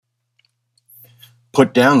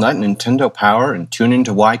Put down that Nintendo Power and tune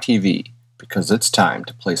into YTV, because it's time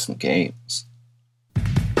to play some games.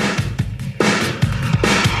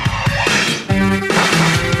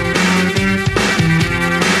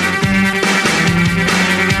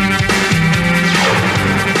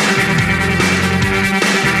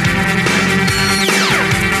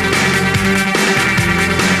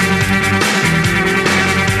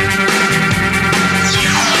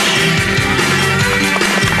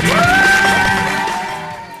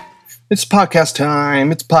 It's podcast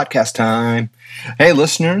time. It's podcast time. Hey,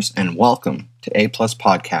 listeners, and welcome to A Plus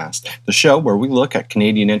Podcast, the show where we look at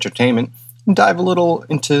Canadian entertainment and dive a little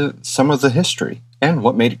into some of the history and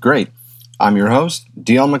what made it great. I'm your host,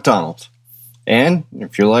 D.L. McDonald. And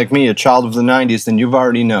if you're like me, a child of the 90s, then you've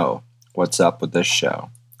already know what's up with this show.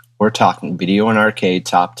 We're talking Video and Arcade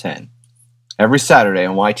Top 10. Every Saturday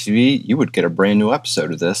on YTV, you would get a brand new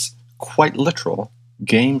episode of this quite literal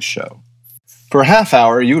game show. For a half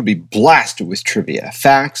hour, you would be blasted with trivia,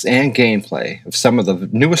 facts, and gameplay of some of the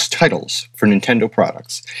newest titles for Nintendo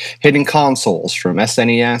products, hitting consoles from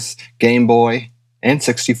SNES, Game Boy,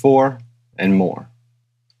 N64, and more.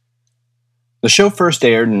 The show first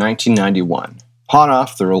aired in 1991, hot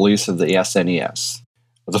off the release of the SNES.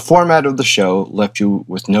 The format of the show left you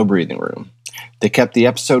with no breathing room. They kept the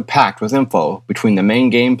episode packed with info between the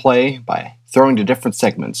main gameplay by throwing to different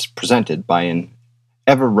segments presented by an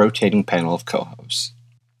ever-rotating panel of co-hosts.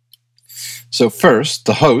 So first,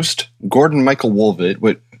 the host, Gordon Michael Wolvitt,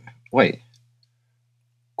 would... Wait.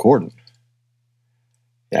 Gordon.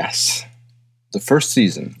 Yes. The first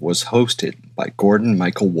season was hosted by Gordon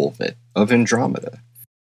Michael Wolvitt of Andromeda.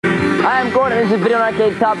 Hi, I'm Gordon. This is Video and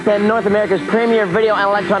Arcade Top 10, North America's premier video and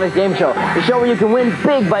electronics game show. The show where you can win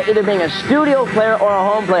big by either being a studio player or a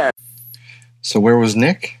home player. So where was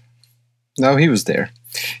Nick? No, he was there.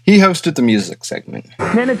 He hosted the music segment.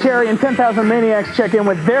 Nana Cherry and 10,000 Maniacs check in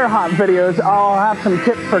with their hot videos. I'll have some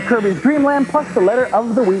tips for Kirby's Dream Land plus the letter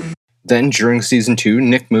of the week. Then, during Season 2,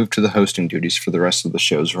 Nick moved to the hosting duties for the rest of the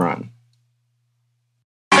show's run.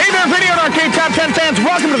 Hey there, Video and Arcade Top 10 fans.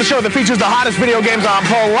 Welcome to the show that features the hottest video games on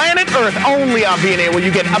planet Earth, only on VNA, where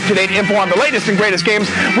you get up-to-date info on the latest and greatest games.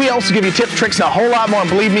 We also give you tips, tricks, and a whole lot more. And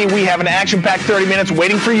believe me, we have an action-packed 30 minutes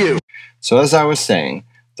waiting for you. So as I was saying,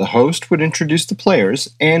 the host would introduce the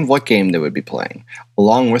players and what game they would be playing,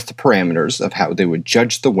 along with the parameters of how they would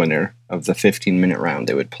judge the winner of the 15-minute round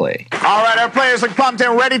they would play. All right, our players look pumped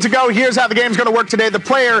and ready to go. Here's how the game's going to work today. The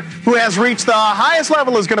player who has reached the highest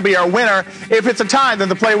level is going to be our winner. If it's a tie, then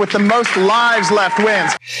the player with the most lives left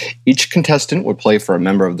wins. Each contestant would play for a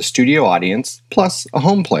member of the studio audience, plus a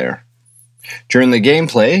home player. During the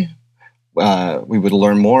gameplay, we would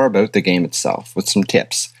learn more about the game itself with some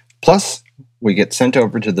tips. Plus, we get sent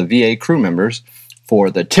over to the VA crew members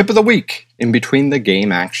for the tip of the week in between the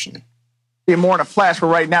game action. Be more in a flash, but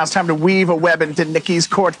right now it's time to weave a web into Nikki's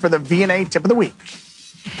court for the VNA tip of the week.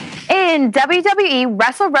 In WWE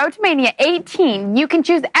Wrestle Road to Mania 18, you can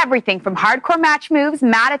choose everything from hardcore match moves,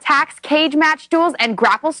 mat attacks, cage match duels, and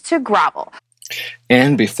grapples to grovel.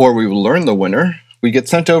 And before we learn the winner, we get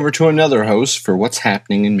sent over to another host for what's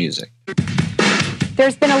happening in music.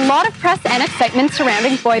 There's been a lot of press and excitement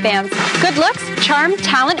surrounding boy bands. Good looks, charm,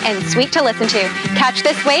 talent, and sweet to listen to. Catch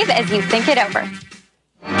this wave as you think it over.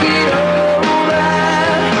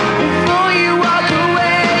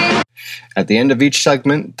 At the end of each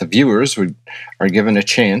segment, the viewers are given a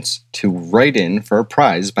chance to write in for a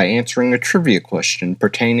prize by answering a trivia question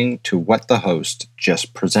pertaining to what the host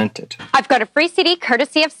just presented. I've got a free CD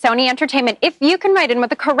courtesy of Sony Entertainment if you can write in with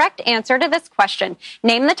the correct answer to this question.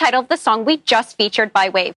 Name the title of the song we just featured by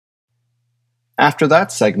Wave. After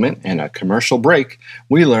that segment and a commercial break,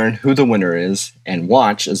 we learn who the winner is and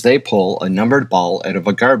watch as they pull a numbered ball out of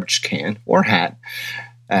a garbage can or hat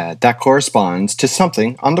that corresponds to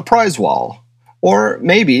something on the prize wall. Or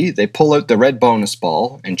maybe they pull out the red bonus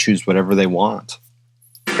ball and choose whatever they want.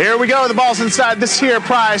 Here we go. The ball's inside this here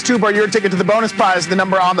prize tube, or your ticket to the bonus prize. The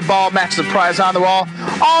number on the ball matches the prize on the wall.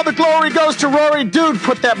 All the glory goes to Rory. Dude,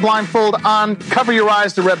 put that blindfold on. Cover your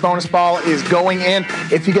eyes. The red bonus ball is going in.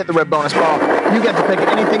 If you get the red bonus ball, you get to pick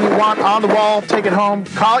anything you want on the wall. Take it home.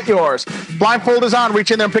 Call it yours. Blindfold is on. Reach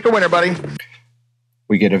in there and pick a winner, buddy.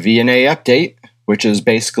 We get a VNA update, which is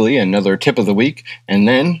basically another tip of the week, and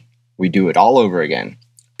then we do it all over again.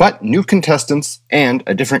 But new contestants and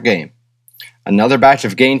a different game. Another batch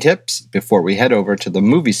of game tips before we head over to the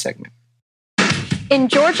movie segment. In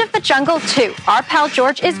George of the Jungle 2, our pal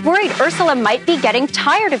George is worried Ursula might be getting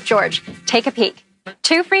tired of George. Take a peek.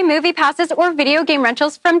 2 free movie passes or video game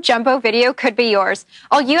rentals from Jumbo Video could be yours.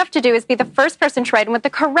 All you have to do is be the first person to write in with the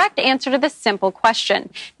correct answer to this simple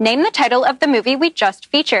question. Name the title of the movie we just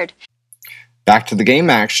featured. back to the game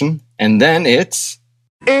action, and then it's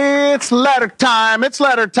letter time. It's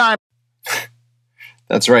letter time.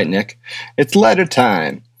 That's right, Nick. It's letter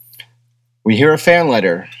time. We hear a fan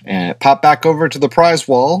letter and pop back over to the prize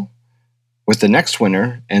wall with the next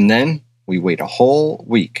winner, and then we wait a whole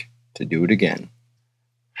week to do it again.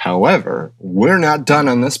 However, we're not done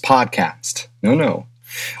on this podcast. No.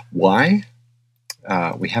 Why?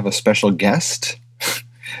 We have a special guest,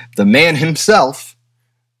 the man himself,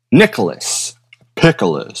 Nicholas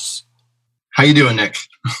Pickles. How you doing, Nick?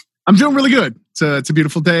 I'm doing really good. It's a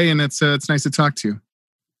beautiful day, and it's nice to talk to you.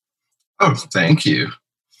 Oh, thank you.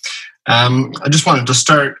 I just wanted to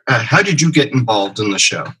start. How did you get involved in the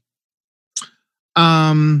show?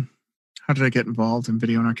 How did I get involved in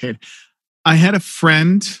Video and Arcade? I had a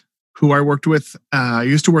friend who I worked with. I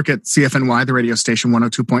used to work at CFNY, the radio station,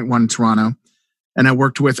 102.1 Toronto, and I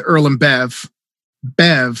worked with Earl and Bev.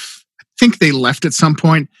 Bev, I think they left at some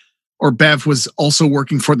point, or Bev was also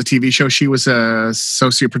working for the TV show. She was a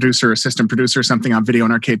associate producer, assistant producer, something on Video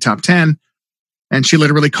and Arcade Top 10. And she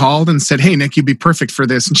literally called and said, "Hey, Nick, you'd be perfect for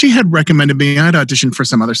this." And she had recommended me. I'd auditioned for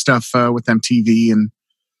some other stuff with MTV and,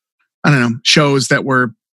 I don't know, shows that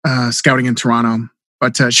were scouting in Toronto.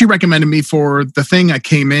 But she recommended me for the thing. I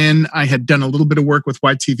came in. I had done a little bit of work with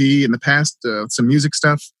YTV in the past, some music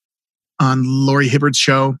stuff on Laurie Hibbard's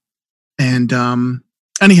show. And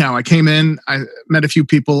anyhow, I came in. I met a few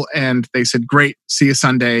people, and they said, "Great, see you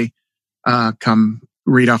Sunday. Come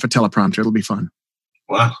read off a teleprompter. It'll be fun."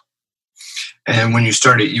 Wow. And when you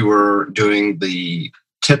started, you were doing the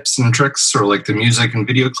tips and tricks, or like the music and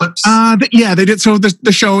video clips? Yeah, they did. So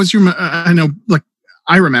the shows, I know, like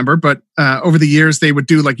I remember, but over the years they would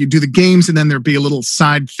do, like, you do the games, and then there'd be a little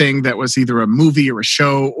side thing that was either a movie or a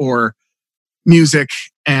show or music.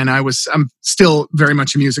 And I'm still very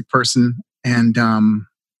much a music person, and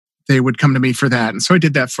they would come to me for that. And so I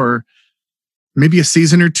did that for maybe a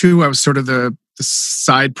season or two. I was sort of the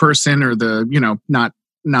side person, or the,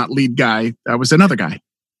 not lead guy. I was another guy.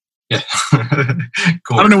 Yeah.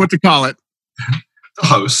 Cool. I don't know what to call it. The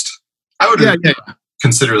host. I would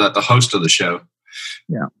consider that the host of the show.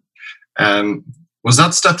 Yeah. Was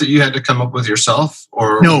that stuff that you had to come up with yourself,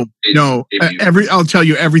 or no? I'll tell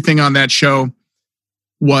you, everything on that show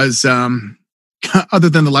was other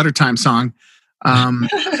than the Letter Time song.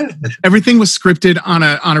 Everything was scripted on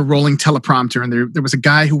a rolling teleprompter, and there was a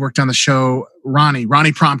guy who worked on the show, Ronnie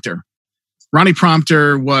Prompter. Ronnie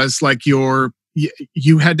Prompter was like you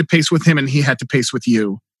had to pace with him, and he had to pace with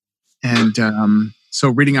you. And so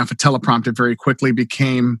reading off a teleprompter very quickly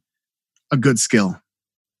became a good skill.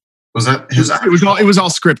 Was that his? It was all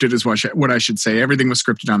scripted, is what I should say. Everything was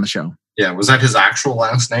scripted on the show. Yeah, was that his actual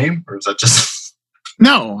last name, or is that just?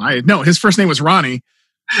 No, his first name was Ronnie.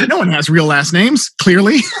 No one has real last names,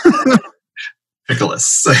 clearly.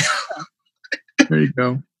 Nicholas. There you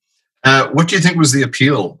go. What do you think was the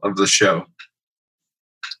appeal of the show?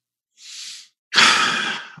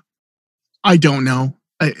 I don't know.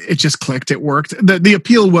 It just clicked. It worked. The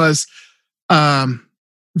appeal was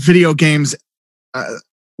video games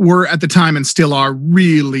were at the time, and still are,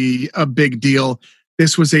 really a big deal.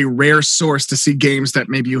 This was a rare source to see games that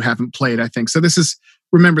maybe you haven't played, I think. So this is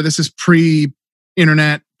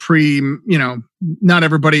pre-internet, not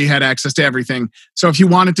everybody had access to everything. So if you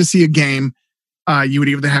wanted to see a game, you would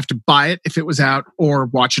either have to buy it if it was out, or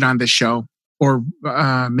watch it on this show, or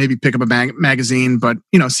maybe pick up a magazine. But,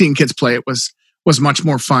 seeing kids play it was much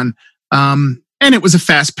more fun. And it was a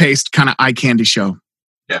fast-paced kind of eye candy show.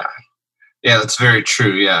 Yeah. Yeah, that's very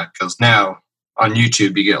true. Yeah, because now on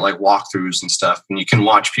YouTube you get like walkthroughs and stuff, and you can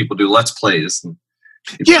watch people do Let's Plays.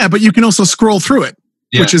 Yeah, but you can also scroll through it,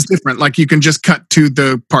 which is different. Like, you can just cut to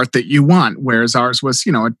the part that you want, whereas ours was,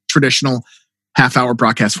 a traditional half-hour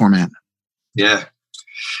broadcast format. Yeah.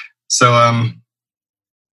 So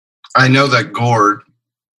I know that Gord,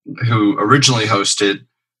 who originally hosted,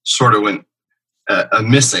 sort of went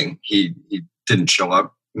missing. He didn't show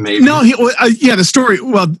up. Maybe. No, the story.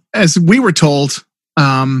 Well, as we were told,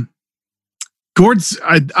 Gord's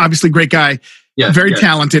obviously a great guy, very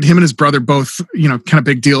talented. Him and his brother both, kind of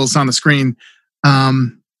big deals on the screen.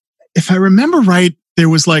 If I remember right, there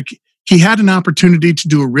was he had an opportunity to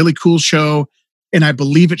do a really cool show, and I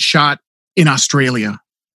believe it shot in Australia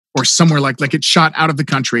or somewhere like it shot out of the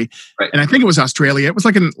country. Right. And I think it was Australia. It was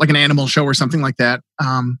like an animal show or something like that.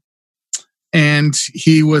 And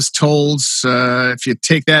he was told, if you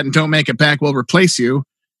take that and don't make it back, we'll replace you.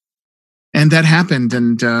 And that happened.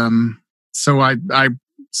 And so I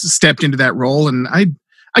stepped into that role. And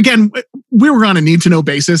we were on a need-to-know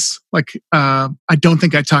basis. I don't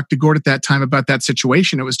think I talked to Gord at that time about that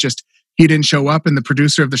situation. It was just, he didn't show up, and the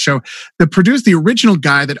producer of the show, the original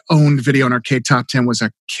guy that owned Video and Arcade Top 10 was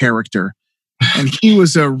a character. And he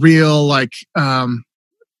was a real, like, a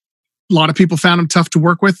lot of people found him tough to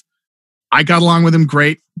work with. I got along with him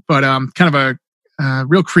great, but kind of a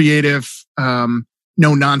real creative, no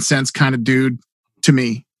nonsense kind of dude to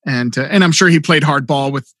me. And I'm sure he played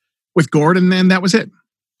hardball with Gord, and then that was it.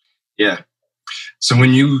 Yeah. So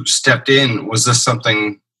when you stepped in, was this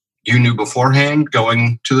something you knew beforehand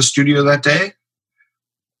going to the studio that day?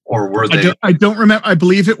 Or were they? I don't remember. I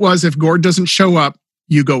believe it was, if Gord doesn't show up,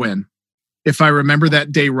 you go in. If I remember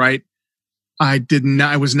that day right, I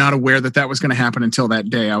was not aware that was going to happen until that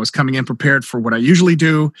day. I was coming in prepared for what I usually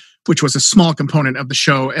do, which was a small component of the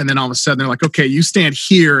show. And then all of a sudden they're like, okay, you stand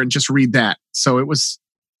here and just read that. So it was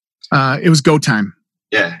go time.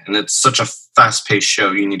 Yeah. And it's such a fast paced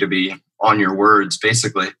show. You need to be on your words,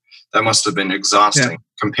 basically. That must have been exhausting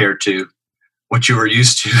compared to what you were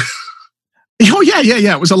used to. Oh yeah.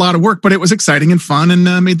 It was a lot of work, but it was exciting and fun,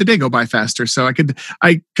 and made the day go by faster. So I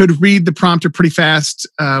could read the prompter pretty fast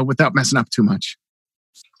without messing up too much.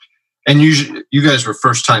 And usually, you guys were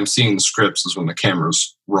first time seeing the scripts is when the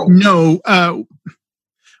cameras roll. No,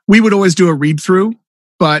 we would always do a read through,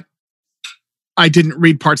 but I didn't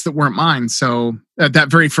read parts that weren't mine. So at that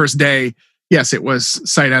very first day, yes, it was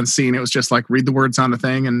sight unseen. It was just like read the words on the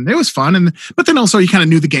thing, and it was fun. But then also you kind of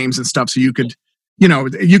knew the games and stuff, so you could.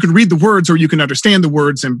 You could read the words, or you can understand the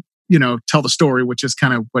words and, tell the story, which is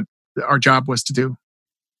kind of what our job was to do.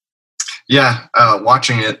 Yeah.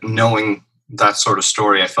 Watching it, knowing that sort of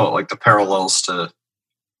story, I felt like the parallels to,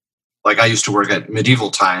 like, I used to work at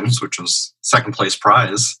Medieval Times, which was second place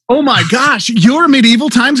prize. Oh my gosh. You're a Medieval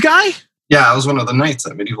Times guy? Yeah. I was one of the knights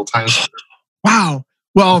at Medieval Times. Wow.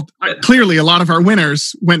 Well, clearly a lot of our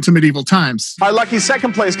winners went to Medieval Times. Our lucky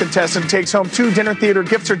second place contestant takes home 2 dinner theater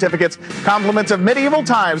gift certificates, compliments of Medieval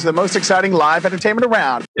Times, the most exciting live entertainment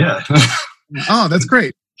around. Yeah. Oh, that's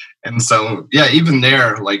great. And so, yeah, even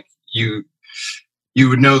there, like you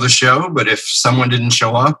would know the show, but if someone didn't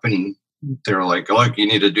show up and they were like, "Oh, you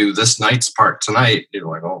need to do this night's part tonight," you're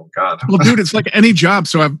like, "Oh God." Well, dude, it's like any job.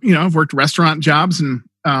 So I've worked restaurant jobs, and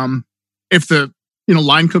if the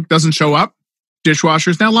line cook doesn't show up,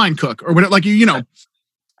 dishwasher's now line cook, or whatever. Like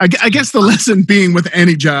I guess the lesson being with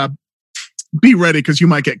any job, be ready, because you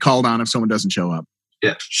might get called on if someone doesn't show up.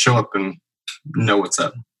 Yeah, show up and know what's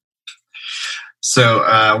up. So,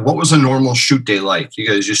 what was a normal shoot day like? You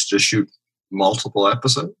guys used to shoot multiple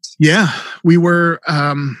episodes? Yeah, we were.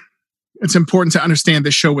 It's important to understand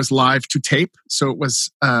this show was live to tape, so it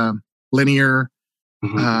was linear.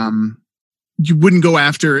 Mm-hmm. You wouldn't go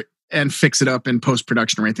after and fix it up in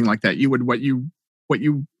post-production or anything like that. You would what you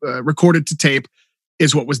recorded to tape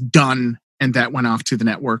is what was done, and that went off to the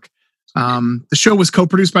network. The show was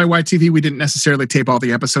co-produced by YTV. We didn't necessarily tape all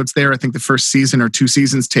the episodes there. I think the first season or 2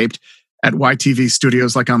 seasons taped at YTV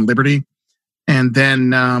Studios, like on Liberty, and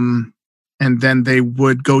then they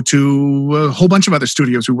would go to a whole bunch of other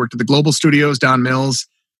studios. We worked at the Global Studios, Don Mills,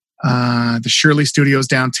 the Shirley Studios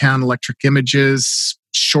downtown, Electric Images,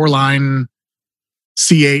 Shoreline,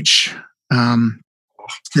 CH, and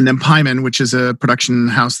then Pyman, which is a production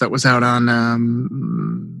house that was out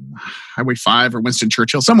on Highway 5 or Winston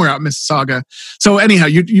Churchill, somewhere out in Mississauga. So anyhow,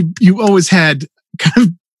 you always had kind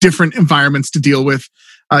of different environments to deal with.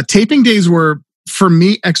 Taping days were, for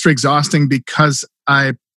me, extra exhausting because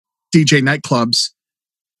I DJ nightclubs,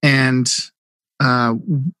 and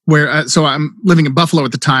so I'm living in Buffalo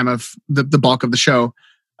at the time of the bulk of the show.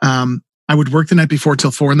 I would work the night before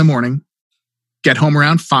till 4 a.m, get home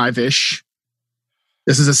around 5-ish.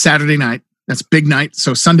 This is a Saturday night. That's big night.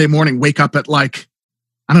 So Sunday morning, wake up at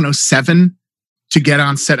 7 to get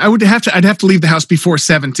on set. I'd have to leave the house before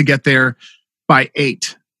 7 to get there by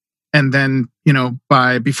 8. And then,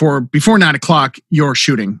 by before 9 o'clock, you're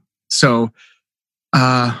shooting. So,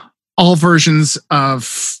 all versions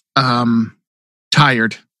of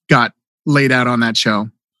Tired got laid out on that show.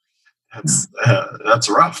 That's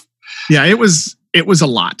rough. Yeah, it was a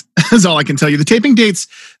lot. That's all I can tell you. The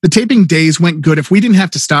taping days went good. If we didn't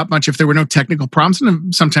have to stop much, if there were no technical problems,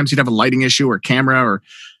 and sometimes you'd have a lighting issue or camera, or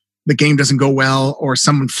the game doesn't go well, or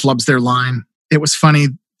someone flubs their line. It was funny.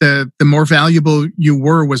 The more valuable you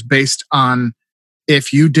were was based on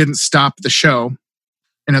if you didn't stop the show.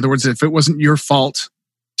 In other words, if it wasn't your fault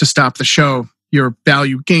to stop the show, your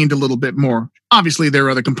value gained a little bit more. Obviously, there are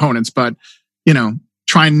other components, but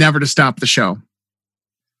try never to stop the show.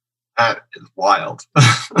 That is wild.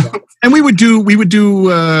 And we would do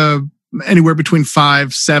anywhere between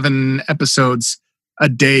 5-7 episodes a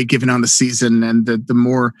day, given on the season. And the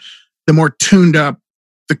more tuned up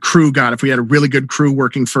the crew got. If we had a really good crew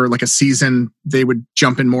working for like a season, they would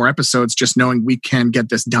jump in more episodes, just knowing we can get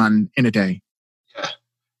this done in a day. Yeah.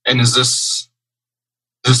 And is this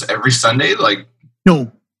every Sunday? Like,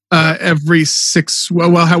 no, every 6,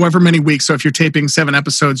 well, however many weeks. So if you're taping 7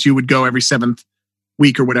 episodes, you would go every 7th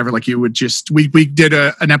week or whatever. Like you would just, we did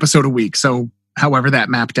an episode a week. So however that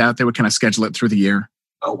mapped out, they would kind of schedule it through the year.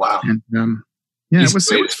 Oh, wow. And it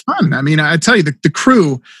was fun. I mean, I tell you, the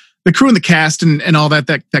crew and the cast and all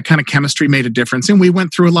that kind of chemistry made a difference. And we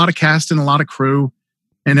went through a lot of cast and a lot of crew,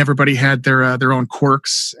 and everybody had their own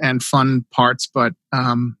quirks and fun parts, but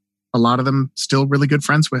a lot of them still really good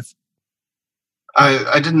friends with.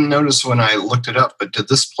 I didn't notice when I looked it up, but did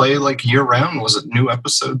this play like year round? Was it new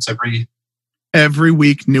episodes every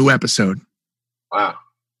week? New episode. Wow.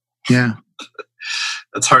 Yeah.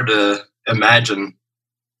 That's hard to imagine.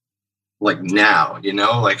 Like now,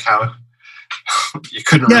 like how you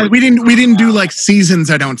couldn't. Yeah, we didn't do like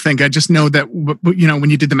seasons. I don't think. I just know that when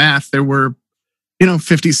you did the math, there were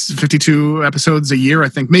 52 episodes a year. I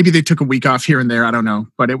think maybe they took a week off here and there. I don't know,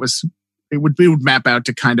 but it would map out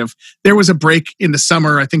to kind of. There was a break in the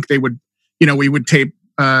summer. I think they would. We would tape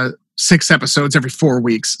 6 episodes every 4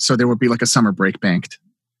 weeks, so there would be like a summer break banked.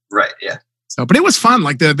 Right. Yeah. So, but it was fun.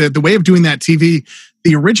 Like the way of doing that TV.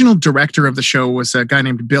 The original director of the show was a guy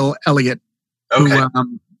named Bill Elliott. Okay.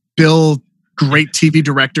 Bill, great TV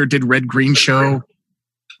director, did Red Green Show.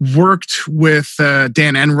 Worked with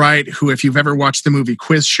Dan Enright, who, if you've ever watched the movie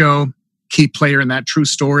Quiz Show, key player in that true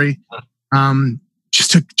story.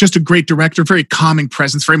 Just a great director, very calming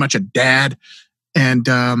presence, very much a dad, and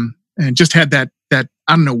just had that I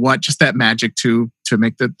don't know what, just that magic to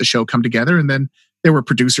make the show come together. And then there were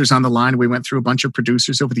producers on the line. We went through a bunch of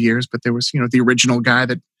producers over the years, but there was, the original guy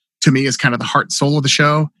that to me is kind of the heart and soul of the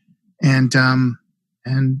show. And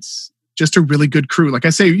just a really good crew. Like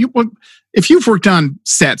I say, if you've worked on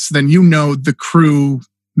sets, then the crew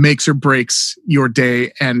makes or breaks your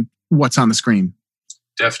day and what's on the screen.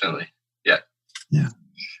 Definitely. Yeah. Yeah.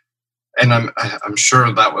 And I'm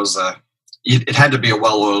sure that was it had to be a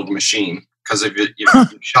well-oiled machine, because if you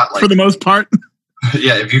shot like for the most part.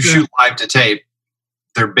 Yeah. If you shoot live to tape,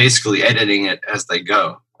 they're basically editing it as they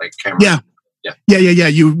go, like camera. Yeah.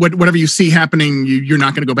 Whatever you see happening, you're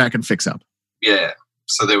not going to go back and fix up. Yeah.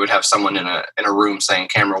 So they would have someone in a room saying,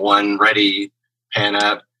 "Camera 1 ready, pan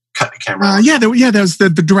up, cut the camera." That was the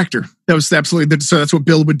director. That was absolutely so. That's what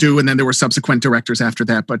Bill would do, and then there were subsequent directors after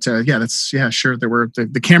that. But sure. There were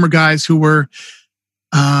the camera guys who were,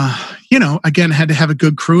 again, had to have a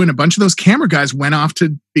good crew, and a bunch of those camera guys went off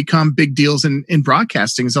to become big deals in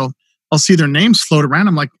broadcasting. So I'll see their names float around.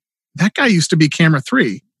 I'm like, that guy used to be camera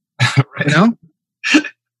 3. Right.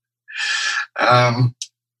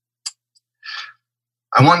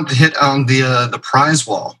 I wanted to hit on the prize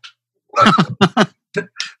wall.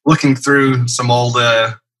 Looking through some old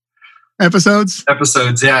episodes.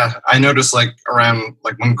 Yeah, I noticed like around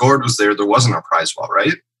like when Gord was there wasn't a prize wall,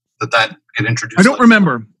 right? That get introduced. I don't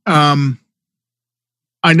remember. I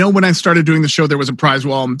know when I started doing the show, there was a prize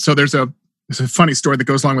wall. So there's a funny story that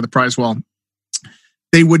goes along with the prize wall.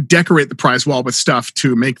 They would decorate the prize wall with stuff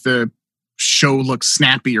to make the show look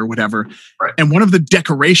snappy or whatever. Right. And one of the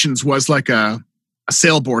decorations was like a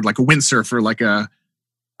sailboard, like a windsurfer, like a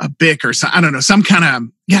Bic or I don't know, some kind of,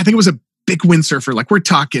 I think it was a Bic windsurfer. Like we're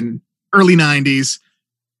talking early 90s.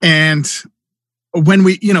 And when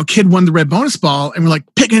we, kid won the red bonus ball and we're like,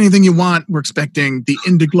 pick anything you want. We're expecting the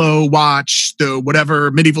Indiglo watch, the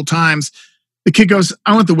whatever, medieval times. The kid goes,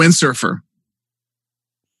 I want the windsurfer.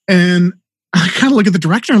 And I kind of look at the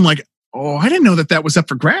director and I'm like, oh, I didn't know that was up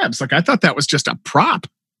for grabs. Like I thought that was just a prop.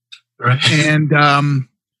 Right. And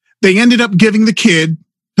they ended up giving the kid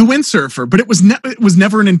the windsurfer, but it was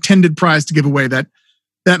never an intended prize to give away. That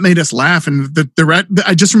made us laugh. And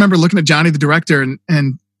I just remember looking at Johnny, the director,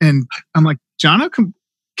 and I'm like, Jono,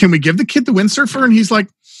 can we give the kid the windsurfer? And he's like,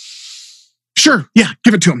 sure, yeah,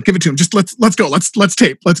 give it to him. Just let's go. Let's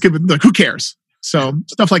tape. Let's give it. Like, who cares? So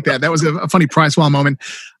stuff like that. That was a funny prize wall moment.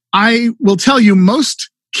 I will tell you,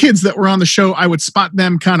 most kids that were on the show, I would spot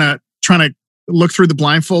them kind of trying to look through the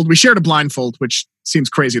blindfold. We shared a blindfold, which seems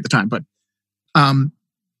crazy at the time, but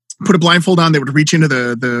put a blindfold on. They would reach into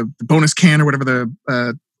the bonus can or whatever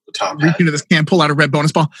the top reach into this can, pull out a red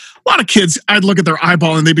bonus ball. A lot of kids, I'd look at their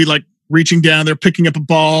eyeball and they'd be like reaching down. They're picking up a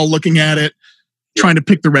ball, looking at it, trying to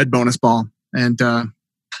pick the red bonus ball. And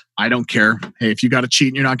I don't care. Hey, if you got to cheat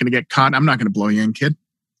and you're not going to get caught, I'm not going to blow you in, kid.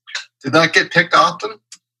 Did that get picked often?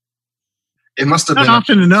 It must have not been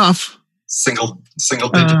often enough. Single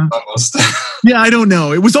digit almost. Yeah, I don't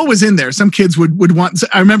know. It was always in there. Some kids would want.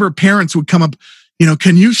 I remember parents would come up.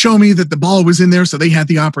 Can you show me that the ball was in there? So they had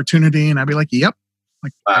the opportunity, and I'd be like, "Yep,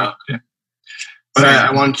 Like, wow. Yeah. But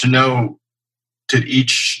I wanted to know, did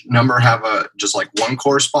each number have just like one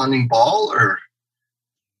corresponding ball, or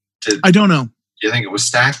I don't know. Do you think it was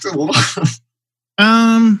stacked a little?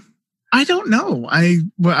 I don't know. I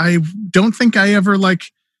don't think I ever like.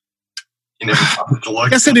 You never bothered to look. I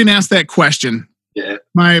guess I didn't ask that question. Yeah.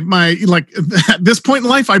 My like at this point in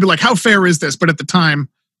life, I'd be like, how fair is this? But at the time,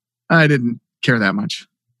 I didn't care that much.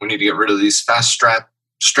 We need to get rid of these fast strap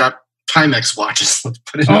Timex watches. Let's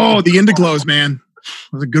put it the Indiglows, man.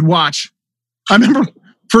 It was a good watch. I remember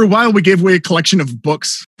for a while we gave away a collection of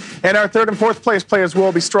books. And our third and fourth place players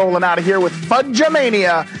will be strolling out of here with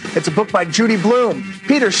Fudge-A-Mania. It's a book by Judy Blume.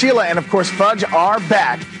 Peter, Sheila, and of course Fudge are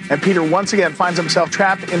back. And Peter once again finds himself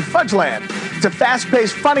trapped in Fudgeland. It's a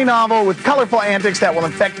fast-paced, funny novel with colorful antics that will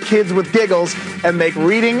infect kids with giggles and make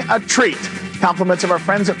reading a treat. Compliments of our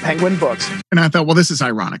friends at Penguin Books. And I thought, well, this is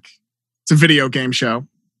ironic. It's a video game show.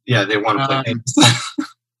 Yeah, they want to play games.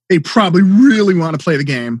 They probably really want to play the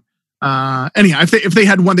game. Anyhow, if they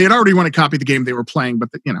had one, they had already want to copy the game they were playing. But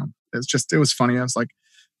it was funny. I was like,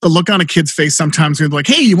 the look on a kid's face sometimes when they're like,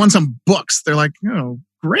 "Hey, you want some books?" They're like, "Oh,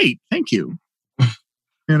 great, thank you."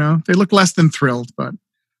 They look less than thrilled. But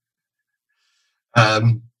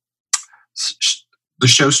the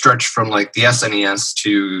show stretched from like the SNES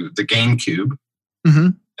to the GameCube,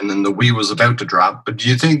 and then the Wii was about to drop. But do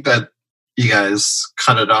you think that you guys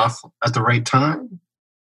cut it off at the right time?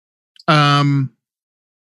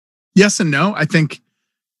 Yes and no. I think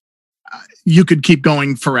you could keep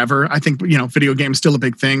going forever. I think, video games still a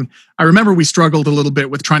big thing. I remember we struggled a little bit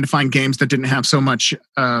with trying to find games that didn't have so much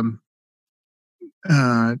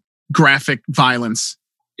graphic violence.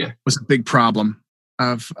 Yeah, was a big problem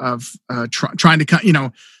of trying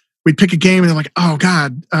to, we'd pick a game and they're like, oh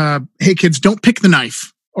God, hey kids, don't pick the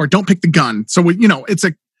knife or don't pick the gun. So we're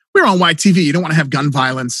on YTV. You don't want to have gun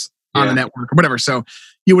violence on the network or whatever. So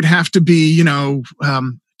you would have to be,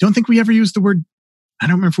 don't think we ever used the word. I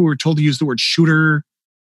don't remember if we were told to use the word shooter.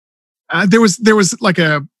 There was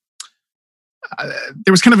kind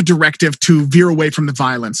of a directive to veer away from the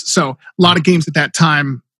violence. So a lot of games at that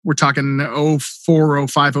time, we're talking 04,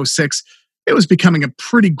 05, 06, it was becoming a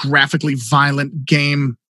pretty graphically violent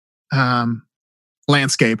game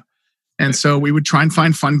landscape. And so we would try and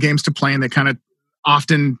find fun games to play, and they kind of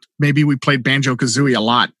often, maybe we played Banjo-Kazooie a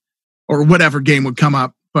lot or whatever game would come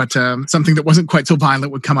up. But something that wasn't quite so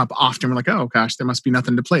violent would come up often. We're like, oh gosh, there must be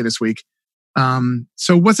nothing to play this week.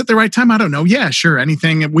 So was it the right time? I don't know. Yeah, sure.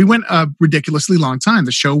 Anything. We went a ridiculously long time.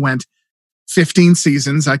 The show went 15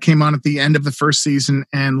 seasons. I came on at the end of the first season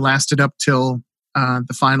and lasted up till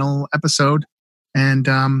the final episode. And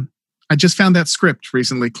I just found that script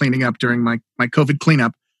recently cleaning up during my COVID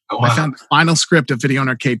cleanup. Oh, wow. I found the final script of Video and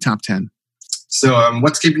Arcade Top 10. So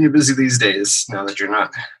what's keeping you busy these days now that you're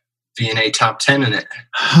not VNA Top 10 in it?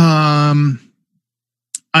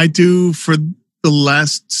 I do for the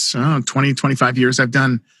last 20, 25 years. I've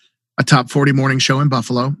done a top 40 morning show in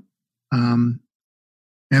Buffalo. And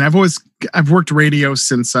I've worked radio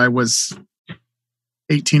since I was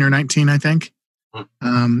 18 or 19, I think.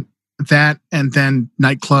 That and then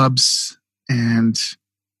nightclubs, and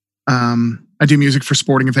I do music for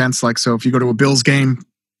sporting events. Like, so if you go to a Bills game,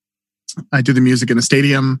 I do the music in a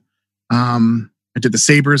stadium. I did the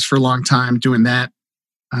Sabres for a long time doing that.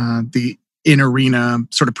 The in-arena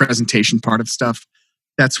sort of presentation part of stuff.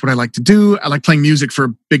 That's what I like to do. I like playing music for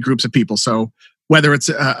big groups of people. So whether it's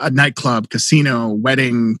a nightclub, casino,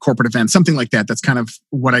 wedding, corporate event, something like that, that's kind of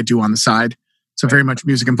what I do on the side. So very much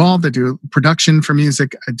music involved. I do production for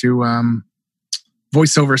music. I do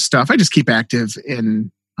voiceover stuff. I just keep active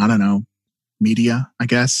in, media, I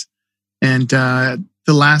guess. And the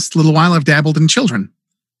last little while I've dabbled in children.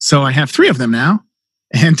 So I have 3 of them now.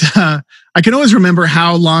 And I can always remember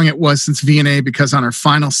how long it was since VNA, because on our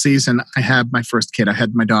final season, I had my first kid. I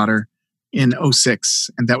had my daughter in 06.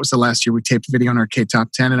 And that was the last year we taped Video and Arcade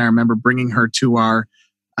Top 10. And I remember bringing her to our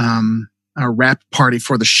wrap party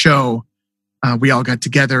for the show. We all got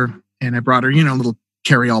together and I brought her, a little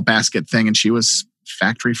carry-all basket thing. And she was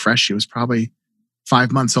factory fresh. She was probably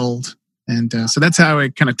 5 months old. And so that's how I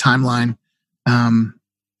kind of timeline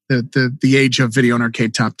the age of Video and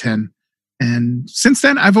Arcade Top 10. And since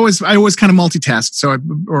then, I always kind of multitasked. So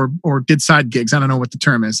or did side gigs. I don't know what the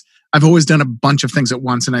term is. I've always done a bunch of things at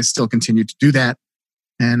once, and I still continue to do that.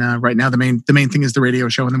 And right now, the main thing is the radio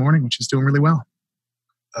show in the morning, which is doing really well.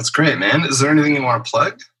 That's great, man. Is there anything you want to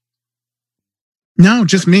plug? No,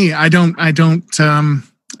 just me. I don't. I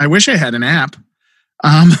wish I had an app.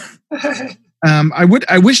 I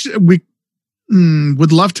wish we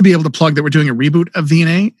would love to be able to plug that we're doing a reboot of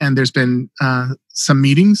VNA, and there's been some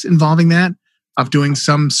meetings involving that, of doing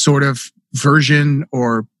some sort of version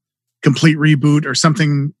or complete reboot or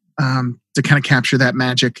something to kind of capture that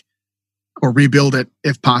magic or rebuild it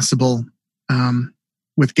if possible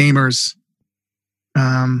with gamers,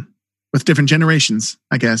 with different generations,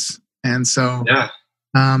 I guess. And so,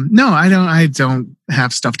 no, I don't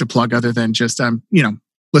have stuff to plug other than just,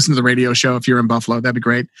 listen to the radio show. If you're in Buffalo, that'd be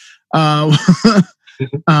great. I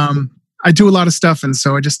do a lot of stuff. And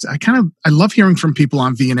so I love hearing from people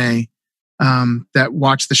on VNA that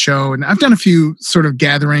watch the show. And I've done a few sort of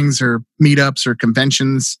gatherings or meetups or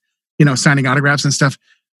conventions, signing autographs and stuff.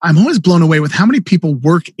 I'm always blown away with how many people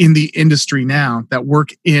work in the industry now that work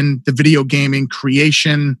in the video gaming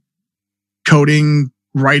creation, coding,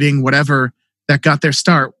 writing, whatever, that got their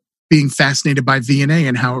start being fascinated by VNA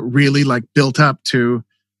and how it really built up to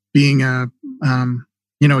being a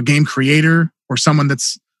game creator or someone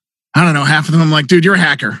that's, I don't know, half of them I'm like, dude, you're a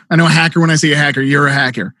hacker. I know a hacker when I see a hacker, you're a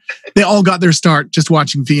hacker. They all got their start just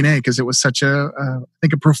watching VNA because it was such I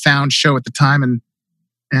think a profound show at the time and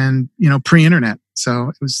pre-internet. So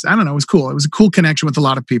it was, I don't know, it was cool. It was a cool connection with a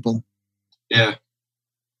lot of people. Yeah.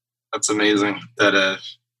 That's amazing that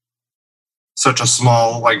such a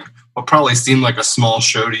small, what probably seemed like a small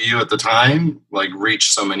show to you at the time,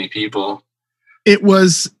 reached so many people. It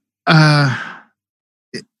was, it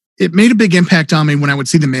made a big impact on me when I would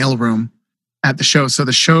see the mailroom at the show. So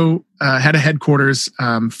the show had a headquarters,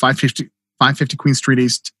 550 Queen Street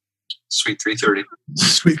East. Suite 330.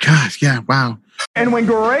 Sweet God, yeah, wow. And win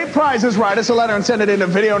great prizes, write us a letter and send it into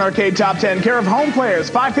Video and Arcade Top 10, care of Home Players,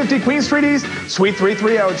 550 Queen Street East, Suite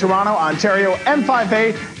 330, Toronto, Ontario,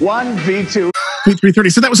 M5A 1V2. Suite 330.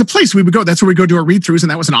 So that was a place we would go. That's where we go do our read-throughs, and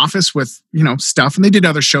that was an office with, stuff. And they did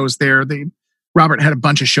other shows there. Robert had a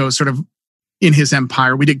bunch of shows sort of in his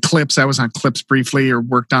empire. We did Clips. I was on Clips briefly or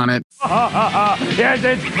worked on it. Yes,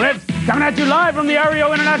 it's Clips coming at you live from the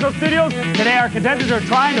Aereo International Studios. Today our contenders are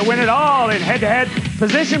trying to win it all in head-to-head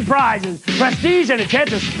position prizes, prestige, and a chance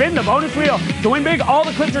to spin the bonus wheel. To win big, all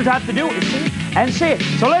the Clipsters have to do is see and say it.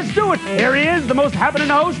 So let's do it. Here he is, the most happening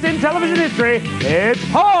host in television history. It's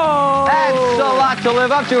Paul. That's a lot to live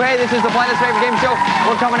up to. Hey, this is the planet's favorite game show.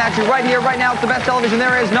 We're coming at you right here, right now. It's the best television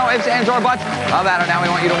there is. No ifs, ands, or buts about it. Now we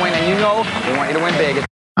want you to win, and we want you to win big.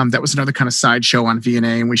 That was another kind of side show on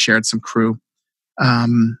VNA, and we shared some crew.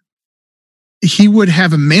 He would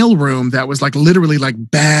have a mail room that was literally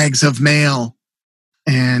bags of mail.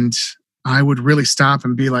 And I would really stop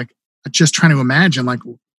and be just trying to imagine,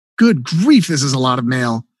 good grief, this is a lot of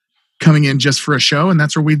mail coming in just for a show. And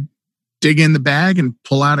that's where we'd dig in the bag and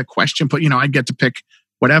pull out a question, I'd get to pick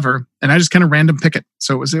whatever. And I just kind of random pick it.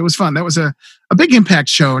 So it was fun. That was a big impact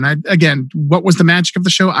show. And what was the magic of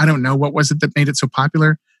the show? I don't know. What was it that made it so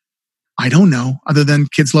popular? I don't know. Other than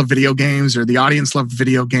kids love video games or the audience loved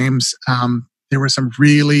video games. There were some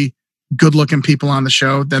really good looking people on the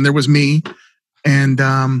show. Then there was me. And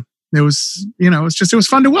it was, it was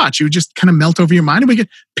fun to watch. You would just kind of melt over your mind. And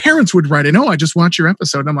parents would write in, I just watched your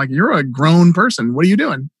episode. And I'm like, you're a grown person. What are you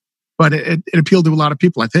doing? But it appealed to a lot of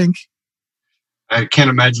people, I think. I can't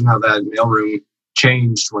imagine how that mailroom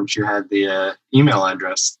changed once you had the email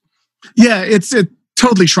address. Yeah, it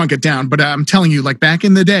totally shrunk it down. But I'm telling you, back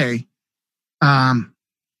in the day,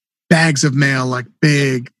 bags of mail,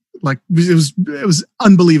 big, it was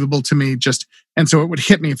unbelievable to me. And so it would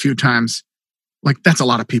hit me a few times. That's a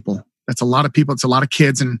lot of people. That's a lot of people. It's a lot of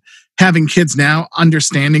kids. And having kids now,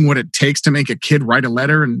 understanding what it takes to make a kid write a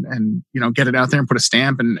letter and get it out there and put a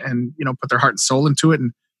stamp and put their heart and soul into it.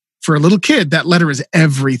 And for a little kid, that letter is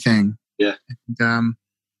everything. Yeah. And,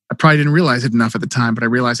 I probably didn't realize it enough at the time, but I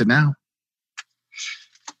realize it now.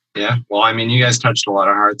 Yeah. Well, you guys touched a lot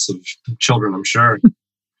of hearts of children, I'm sure.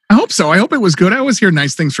 I hope so. I hope it was good. I always hear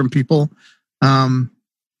nice things from people.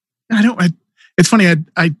 It's funny.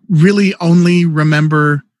 I really only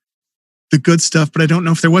remember the good stuff, but I don't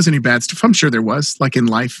know if there was any bad stuff. I'm sure there was, in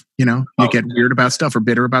life, you get weird about stuff or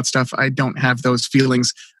bitter about stuff. I don't have those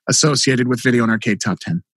feelings associated with Video and Arcade Top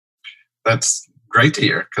 10. That's great to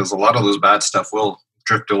hear, because a lot of those bad stuff will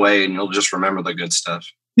drift away and you'll just remember the good stuff.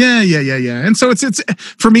 Yeah. And so it's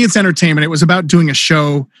for me, it's entertainment. It was about doing a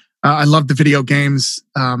show. I loved the video games,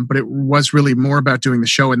 but it was really more about doing the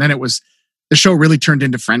show. And then the show really turned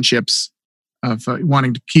into friendships of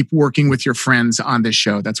wanting to keep working with your friends on this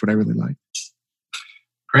show. That's what I really like.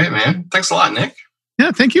 Great, man. Thanks a lot, Nick.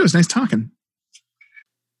 Yeah, thank you. It was nice talking.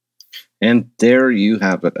 And there you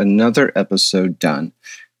have it. Another episode done.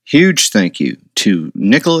 Huge thank you to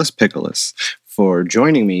Nicholas Pickles for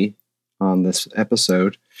joining me on this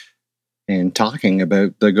episode and talking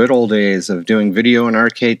about the good old days of doing Video and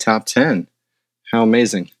Arcade Top 10. How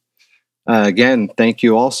amazing. Again, thank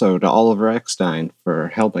you also to Oliver Eckstein for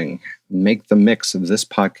helping make the mix of this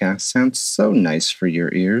podcast sound so nice for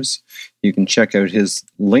your ears. You can check out his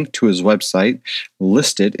link to his website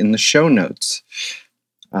listed in the show notes.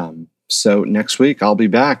 So next week, I'll be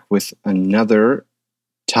back with another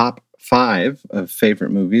top 5 of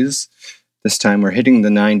favorite movies. This time we're hitting the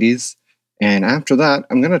 90s. And after that,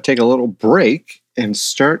 I'm going to take a little break and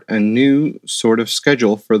start a new sort of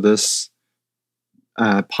schedule for this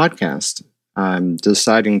podcast. I'm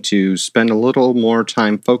deciding to spend a little more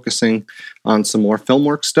time focusing on some more film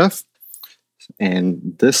work stuff.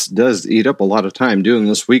 And this does eat up a lot of time doing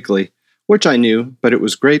this weekly, which I knew, but it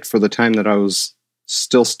was great for the time that I was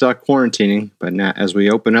still stuck quarantining. But now, as we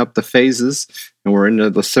open up the phases, and we're into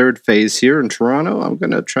the 3rd phase here in Toronto, I'm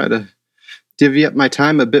going to try to divvy up my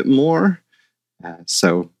time a bit more.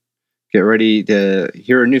 So get ready to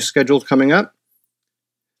hear a new schedule coming up.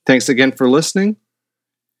 Thanks again for listening.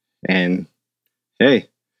 And hey,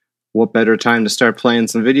 what better time to start playing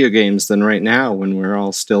some video games than right now when we're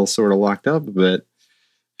all still sort of locked up a bit.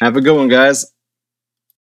 Have a good one, guys.